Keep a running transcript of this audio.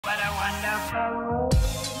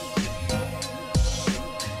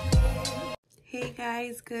Hey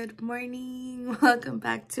guys, good morning. Welcome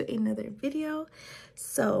back to another video.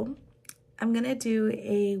 So I'm gonna do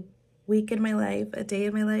a week in my life, a day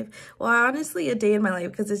in my life. Well, honestly, a day in my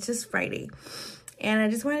life because it's just Friday. And I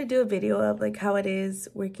just wanted to do a video of like how it is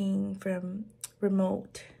working from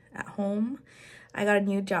remote at home. I got a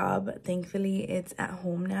new job. Thankfully, it's at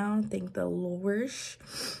home now. Thank the Lord.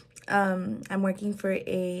 I'm working for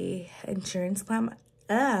a insurance plan.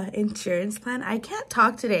 I can't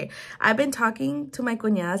talk today. I've been talking to my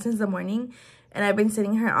cuñada since the morning and I've been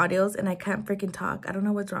sending her audios and I can't freaking talk. I don't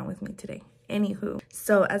know what's wrong with me today. Anywho,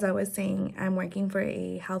 so as I was saying, I'm working for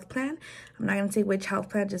a health plan. I'm not gonna say which health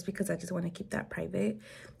plan just because I just want to keep that private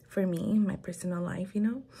for me, my personal life, you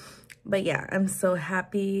know. But yeah, I'm so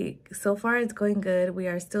happy. So far it's going good. We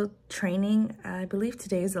are still training. I believe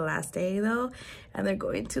today is the last day though, and they're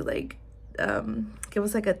going to like give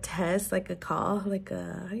us like a test, like a call, like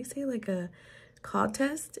a, how do you say, like a call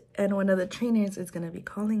test, and one of the trainers is going to be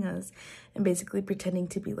calling us and basically pretending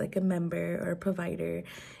to be like a member or a provider,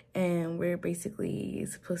 and we're basically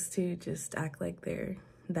supposed to just act like they're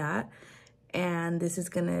that. And this is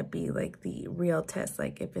gonna be like the real test,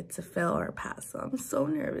 like if it's a fail or a pass. So I'm so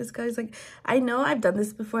nervous, guys. Like, I know I've done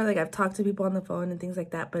this before, like I've talked to people on the phone and things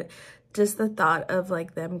like that, but just the thought of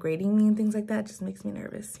like them grading me and things like that just makes me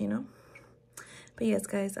nervous, you know. But yes,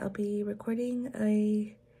 guys, I'll be recording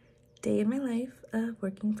a day in my life of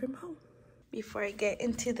working from home. Before I get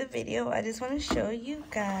into the video, I just want to show you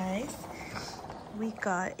guys, we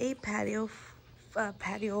got a patio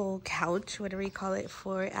couch, whatever you call it,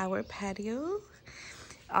 for our patio.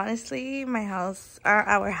 Honestly, my house,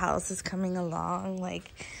 our house is coming along.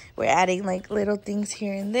 Like, we're adding like little things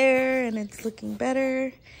here and there, and it's looking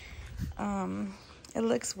better. It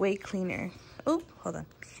looks way cleaner. Oh, hold on.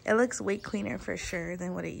 It looks way cleaner for sure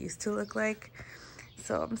than what it used to look like.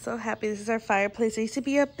 So I'm so happy. This is our fireplace. It used to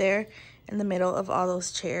be up there in the middle of all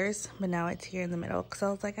those chairs, but now it's here in the middle. Because I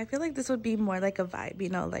was like, I feel like this would be more like a vibe, you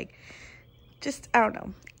know, like just, I don't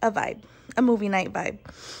know, a vibe, a movie night vibe.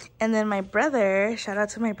 And then my brother, shout out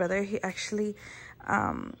to my brother, he actually,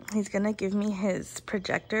 he's gonna give me his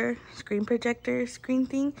projector, screen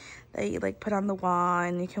thing that you like put on the wall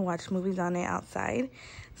and you can watch movies on it outside.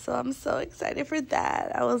 So I'm so excited for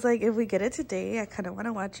that. I was like, if we get it today, I kind of want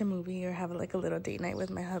to watch a movie or have like a little date night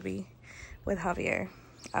with my hubby, with Javier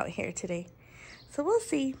out here today. So we'll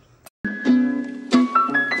see.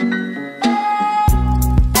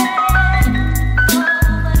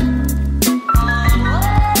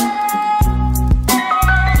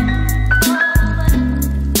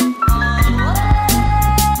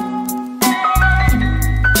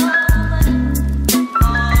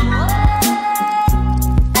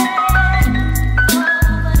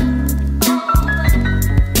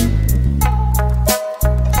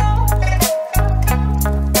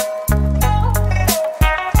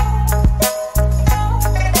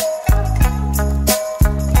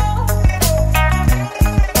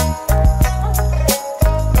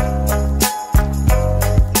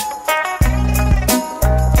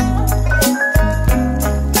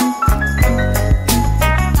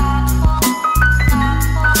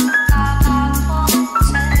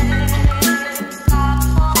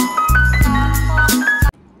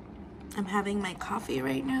 Having my coffee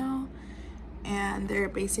right now, and they're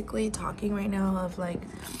basically talking right now of like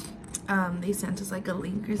they sent us like a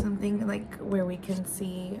link or something, like where we can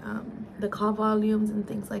see the call volumes and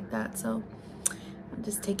things like that. So I'm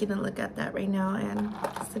just taking a look at that right now and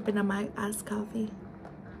sipping on my iced coffee.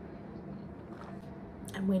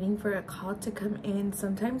 I'm waiting for a call to come in.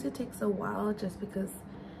 Sometimes it takes a while just because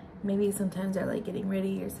maybe sometimes they're like getting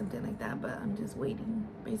ready or something like that, but I'm just waiting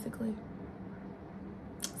basically.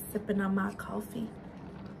 Sipping on my coffee.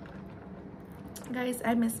 Guys,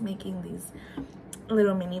 I miss making these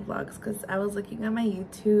little mini vlogs because I was looking at my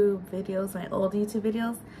YouTube videos, my old YouTube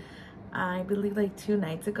videos, I believe like 2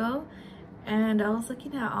 nights ago, and I was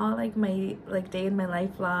looking at all like my like day in my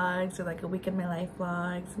life vlogs or like a week in my life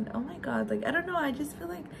vlogs, and oh my god, like I don't know, I just feel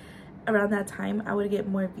like around that time I would get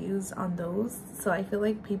more views on those. So I feel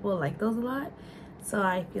like people like those a lot. So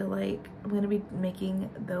I feel like I'm gonna be making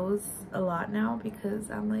those a lot now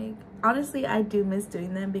because I'm like, honestly, I do miss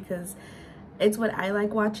doing them because it's what I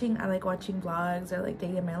like watching. I like watching vlogs or like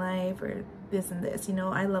day in my life or this and this, you know.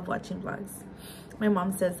 I love watching vlogs. My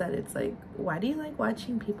mom says that it's like, why do you like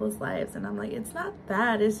watching people's lives? And I'm like, it's not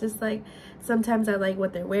that, it's just like sometimes I like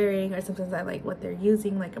what they're wearing, or sometimes I like what they're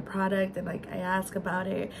using, like a product, and like I ask about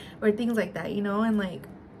it or things like that, you know. And like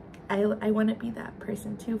I want to be that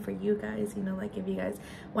person too for you guys, you know, like if you guys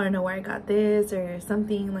want to know where I got this or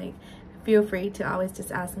something, like feel free to always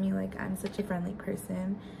just ask me. Like, I'm such a friendly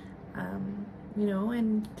person, you know,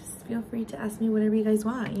 and just feel free to ask me whatever you guys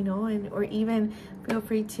want, you know, and or even feel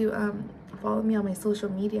free to follow me on my social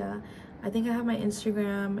media. I think I have my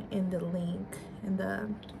Instagram in the link in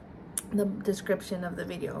the description of the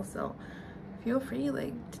video, so feel free,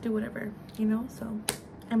 like, to do whatever, you know. So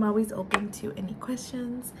I'm always open to any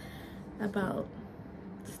questions about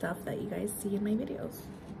stuff that you guys see in my videos.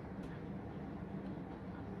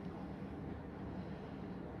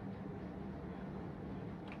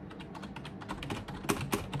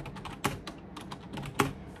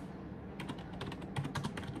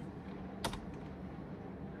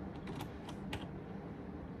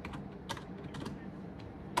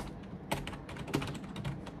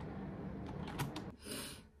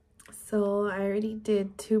 So I already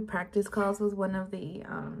did 2 practice calls with one of the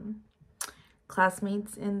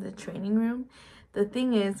classmates in the training room. The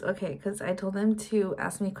thing is, okay, because I told them to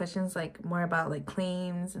ask me questions like more about like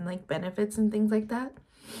claims and like benefits and things like that.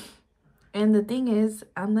 And the thing is,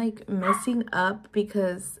 I'm like messing up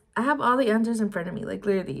because I have all the answers in front of me. Like,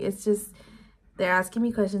 literally, it's just they're asking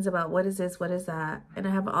me questions about what is this, what is that, and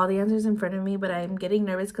I have all the answers in front of me, but I'm getting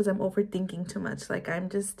nervous because I'm overthinking too much. Like, I'm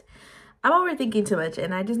overthinking too much,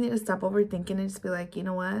 and I just need to stop overthinking and just be like, you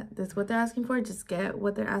know what, this is what they're asking for. Just get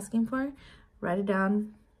what they're asking for, write it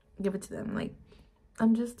down, give it to them. Like,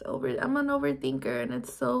 I'm an overthinker, and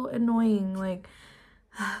it's so annoying. Like,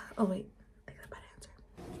 oh wait, I got a bad answer.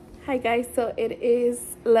 Hi guys, so it is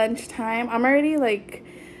lunchtime. I'm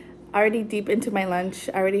already deep into my lunch.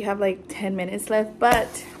 I already have like 10 minutes left,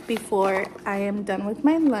 but before I am done with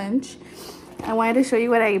my lunch, I wanted to show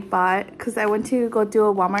you what I bought, because I went to go do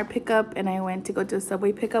a Walmart pickup and I went to go do a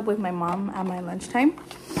Subway pickup with my mom at my lunchtime.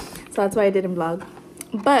 So that's why I didn't vlog.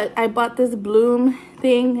 But I bought this Bloom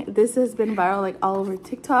thing. This has been viral like all over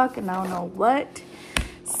TikTok and I don't know what.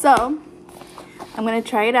 So I'm going to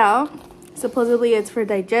try it out. Supposedly it's for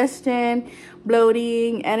digestion,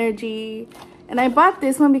 bloating, energy. And I bought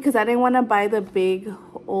this one because I didn't want to buy the big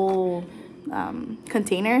old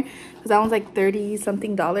container, because that one's like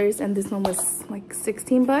 $30-something and this one was like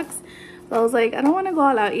 16 bucks. So I was like, I don't want to go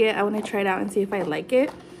all out yet. I want to try it out and see if I like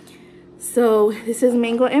it. So this is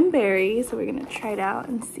mango and berry, so we're gonna try it out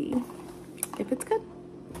and see if it's good.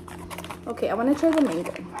 Okay, I want to try the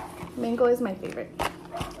mango. Mango is my favorite.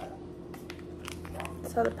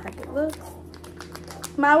 That's how the packet looks.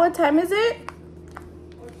 Ma, what time is it?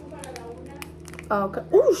 Oh, okay.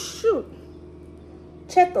 Oh shoot,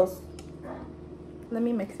 Chetos. Let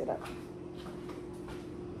me mix it up.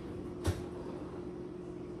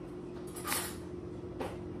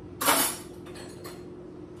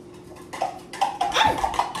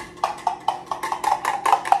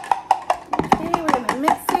 Okay, we're gonna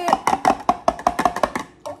mix it.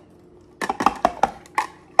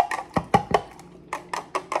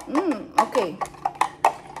 Okay.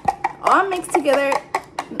 All mixed together,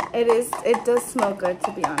 it does smell good,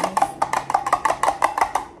 to be honest.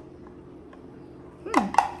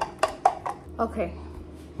 Okay,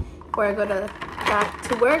 before I go back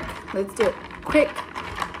to work, let's do a quick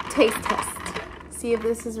taste test. See if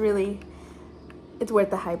this is really, it's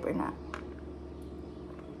worth the hype or not.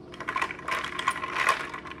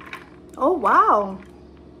 Oh, wow.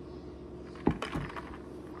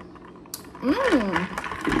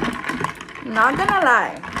 Not gonna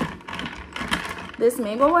lie. This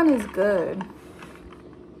mango one is good.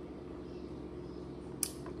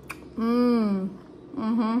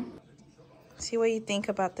 See what you think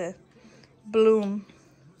about the Bloom.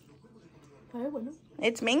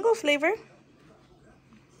 It's mango flavor.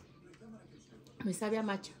 Me sabe a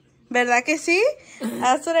matcha. ¿Verdad que sí?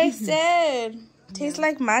 That's what I said. Tastes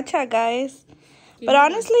like matcha, guys. But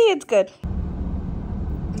honestly, it's good.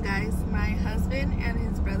 Guys, my husband and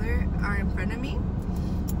his brother are in front of me.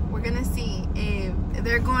 We're gonna see if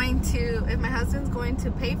my husband's going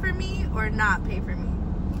to pay for me or not pay for me.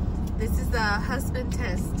 This is the husband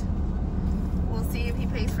test. We'll see if he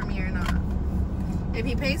pays for me or not. If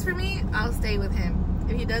he pays for me, I'll stay with him.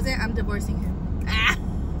 If he doesn't, I'm divorcing him. I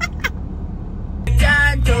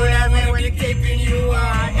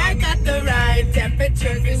got the right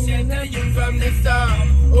temperature to shelter you from the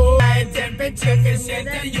storm. Oh, right temperature to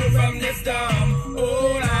shelter you from the storm.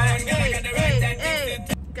 Oh, hey.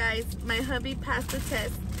 Guys, my hubby passed the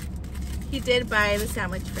test. He did buy the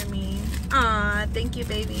sandwich for me. Aw, thank you,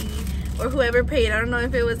 baby. Or whoever paid. I don't know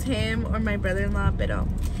if it was him or my brother-in-law, but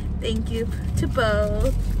thank you to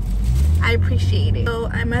both. I appreciate it. So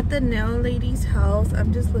I'm at the nail lady's house.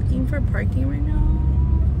 I'm just looking for parking right now.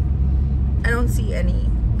 I don't see any,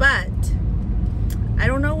 but I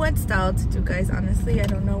don't know what style to do, guys. Honestly, I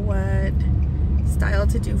don't know what style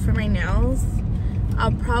to do for my nails.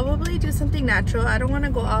 I'll probably do something natural. I don't want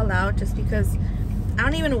to go all out just because I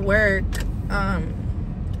don't even work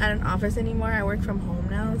at an office anymore. I work from home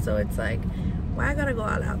now, so it's like, why I gotta go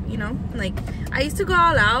all out, you know? Like, I used to go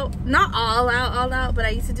all out, not all out, but I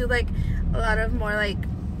used to do like a lot of more like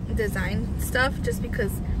design stuff just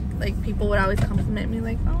because like people would always compliment me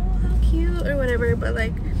like, oh, how cute or whatever. But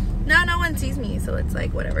like now no one sees me, so it's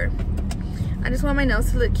like whatever. I just want my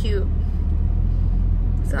nails to look cute,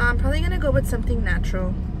 so I'm probably gonna go with something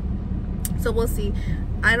natural. So we'll see.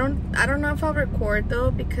 I don't know if I'll record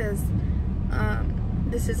though, because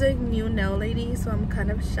this is a new nail lady, so I'm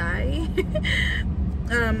kind of shy.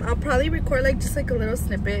 I'll probably record like just like a little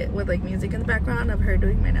snippet with like music in the background of her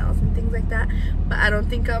doing my nails and things like that, but I don't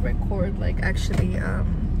think I'll record like actually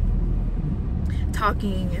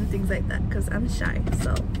talking and things like that because I'm shy.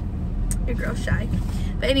 So your girl's shy.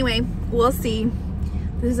 But anyway, we'll see.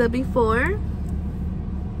 This is a before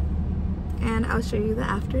and I'll show you the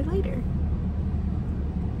after later.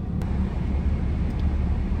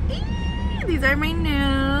 These are my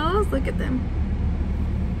nails. Look at them.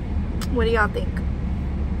 What do y'all think?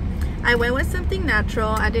 I went with something natural.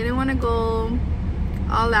 I didn't want to go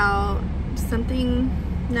all out. Something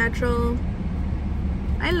natural.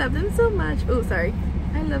 I love them so much. Oh, sorry.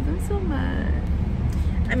 I love them so much.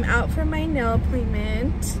 I'm out for my nail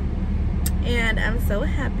appointment and I'm so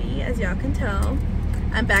happy, as y'all can tell.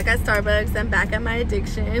 I'm back at Starbucks. I'm back at my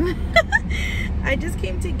addiction. I just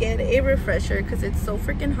came to get a refresher because it's so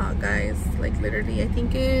freaking hot, guys. Like literally, I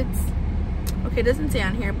think it's, okay, it doesn't say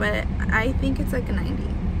on here, but I think it's like a 90.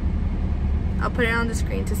 I'll put it on the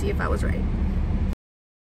screen to see if I was right.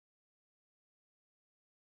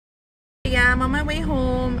 Yeah, I'm on my way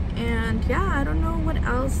home, and yeah, I don't know what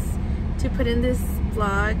else to put in this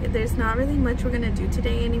vlog. There's not really much we're gonna do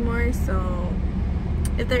today anymore, so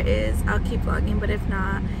if there is, I'll keep vlogging, but if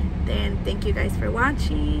not, then thank you guys for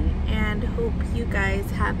watching, and hope you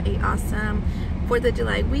guys have a awesome 4th of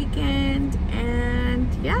July weekend, and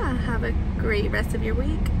yeah, have a great rest of your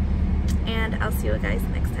week, and I'll see you guys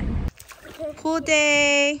next time. Cool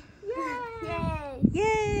day. Yay.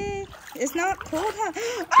 Yay. It's not cold, huh?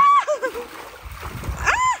 Ah!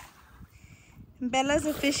 Ah! Bella's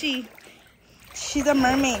a fishy. She's a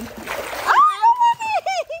mermaid. And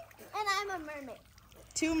I'm a mermaid.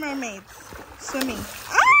 2 mermaids swimming.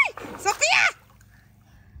 Ay! Sophia!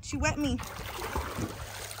 She wet me.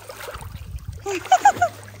 Woo!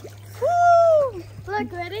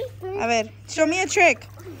 Look, ready? A ver, show me a trick.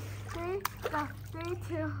 3,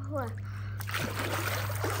 2, 1.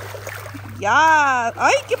 Yeah.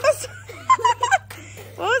 Ay, ¿qué pasó?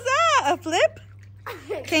 What was that? A flip?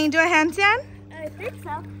 Can you do a handstand? I think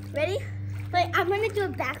so. Ready? Wait, I'm gonna do a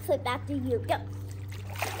backflip after you. Go.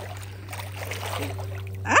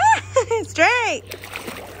 Ah, straight.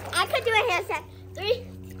 I could do a handstand. 3.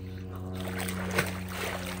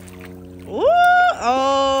 Ooh,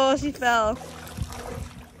 oh, she fell.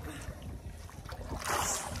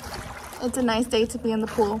 It's a nice day to be in the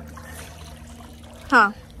pool.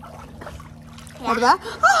 Huh? Yeah. ¿Verdad?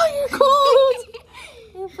 Oh, you're cold.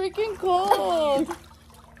 You're freaking cold.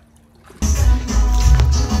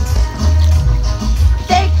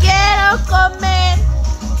 Te quiero comer.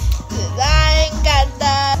 Te va a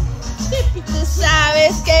encantar. Tú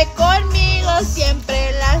sabes que conmigo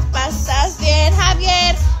siempre las pasas bien,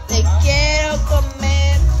 Javier. Te quiero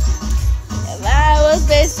comer. Te vamos a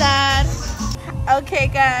besar. Okay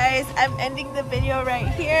guys, I'm ending the video right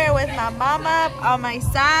here with my mama on my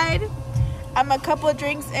side. I'm a couple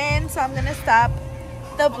drinks in, so I'm gonna stop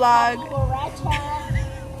the vlog.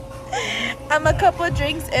 I'm a couple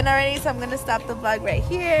drinks in already, so I'm gonna stop the vlog right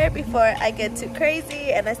here before I get too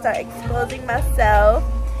crazy and I start exposing myself.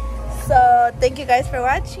 So thank you guys for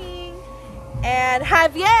watching. And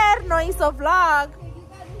Javier no hizo vlog.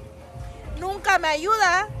 Nunca me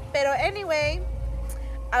ayuda. Pero anyway,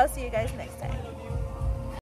 I'll see you guys next time.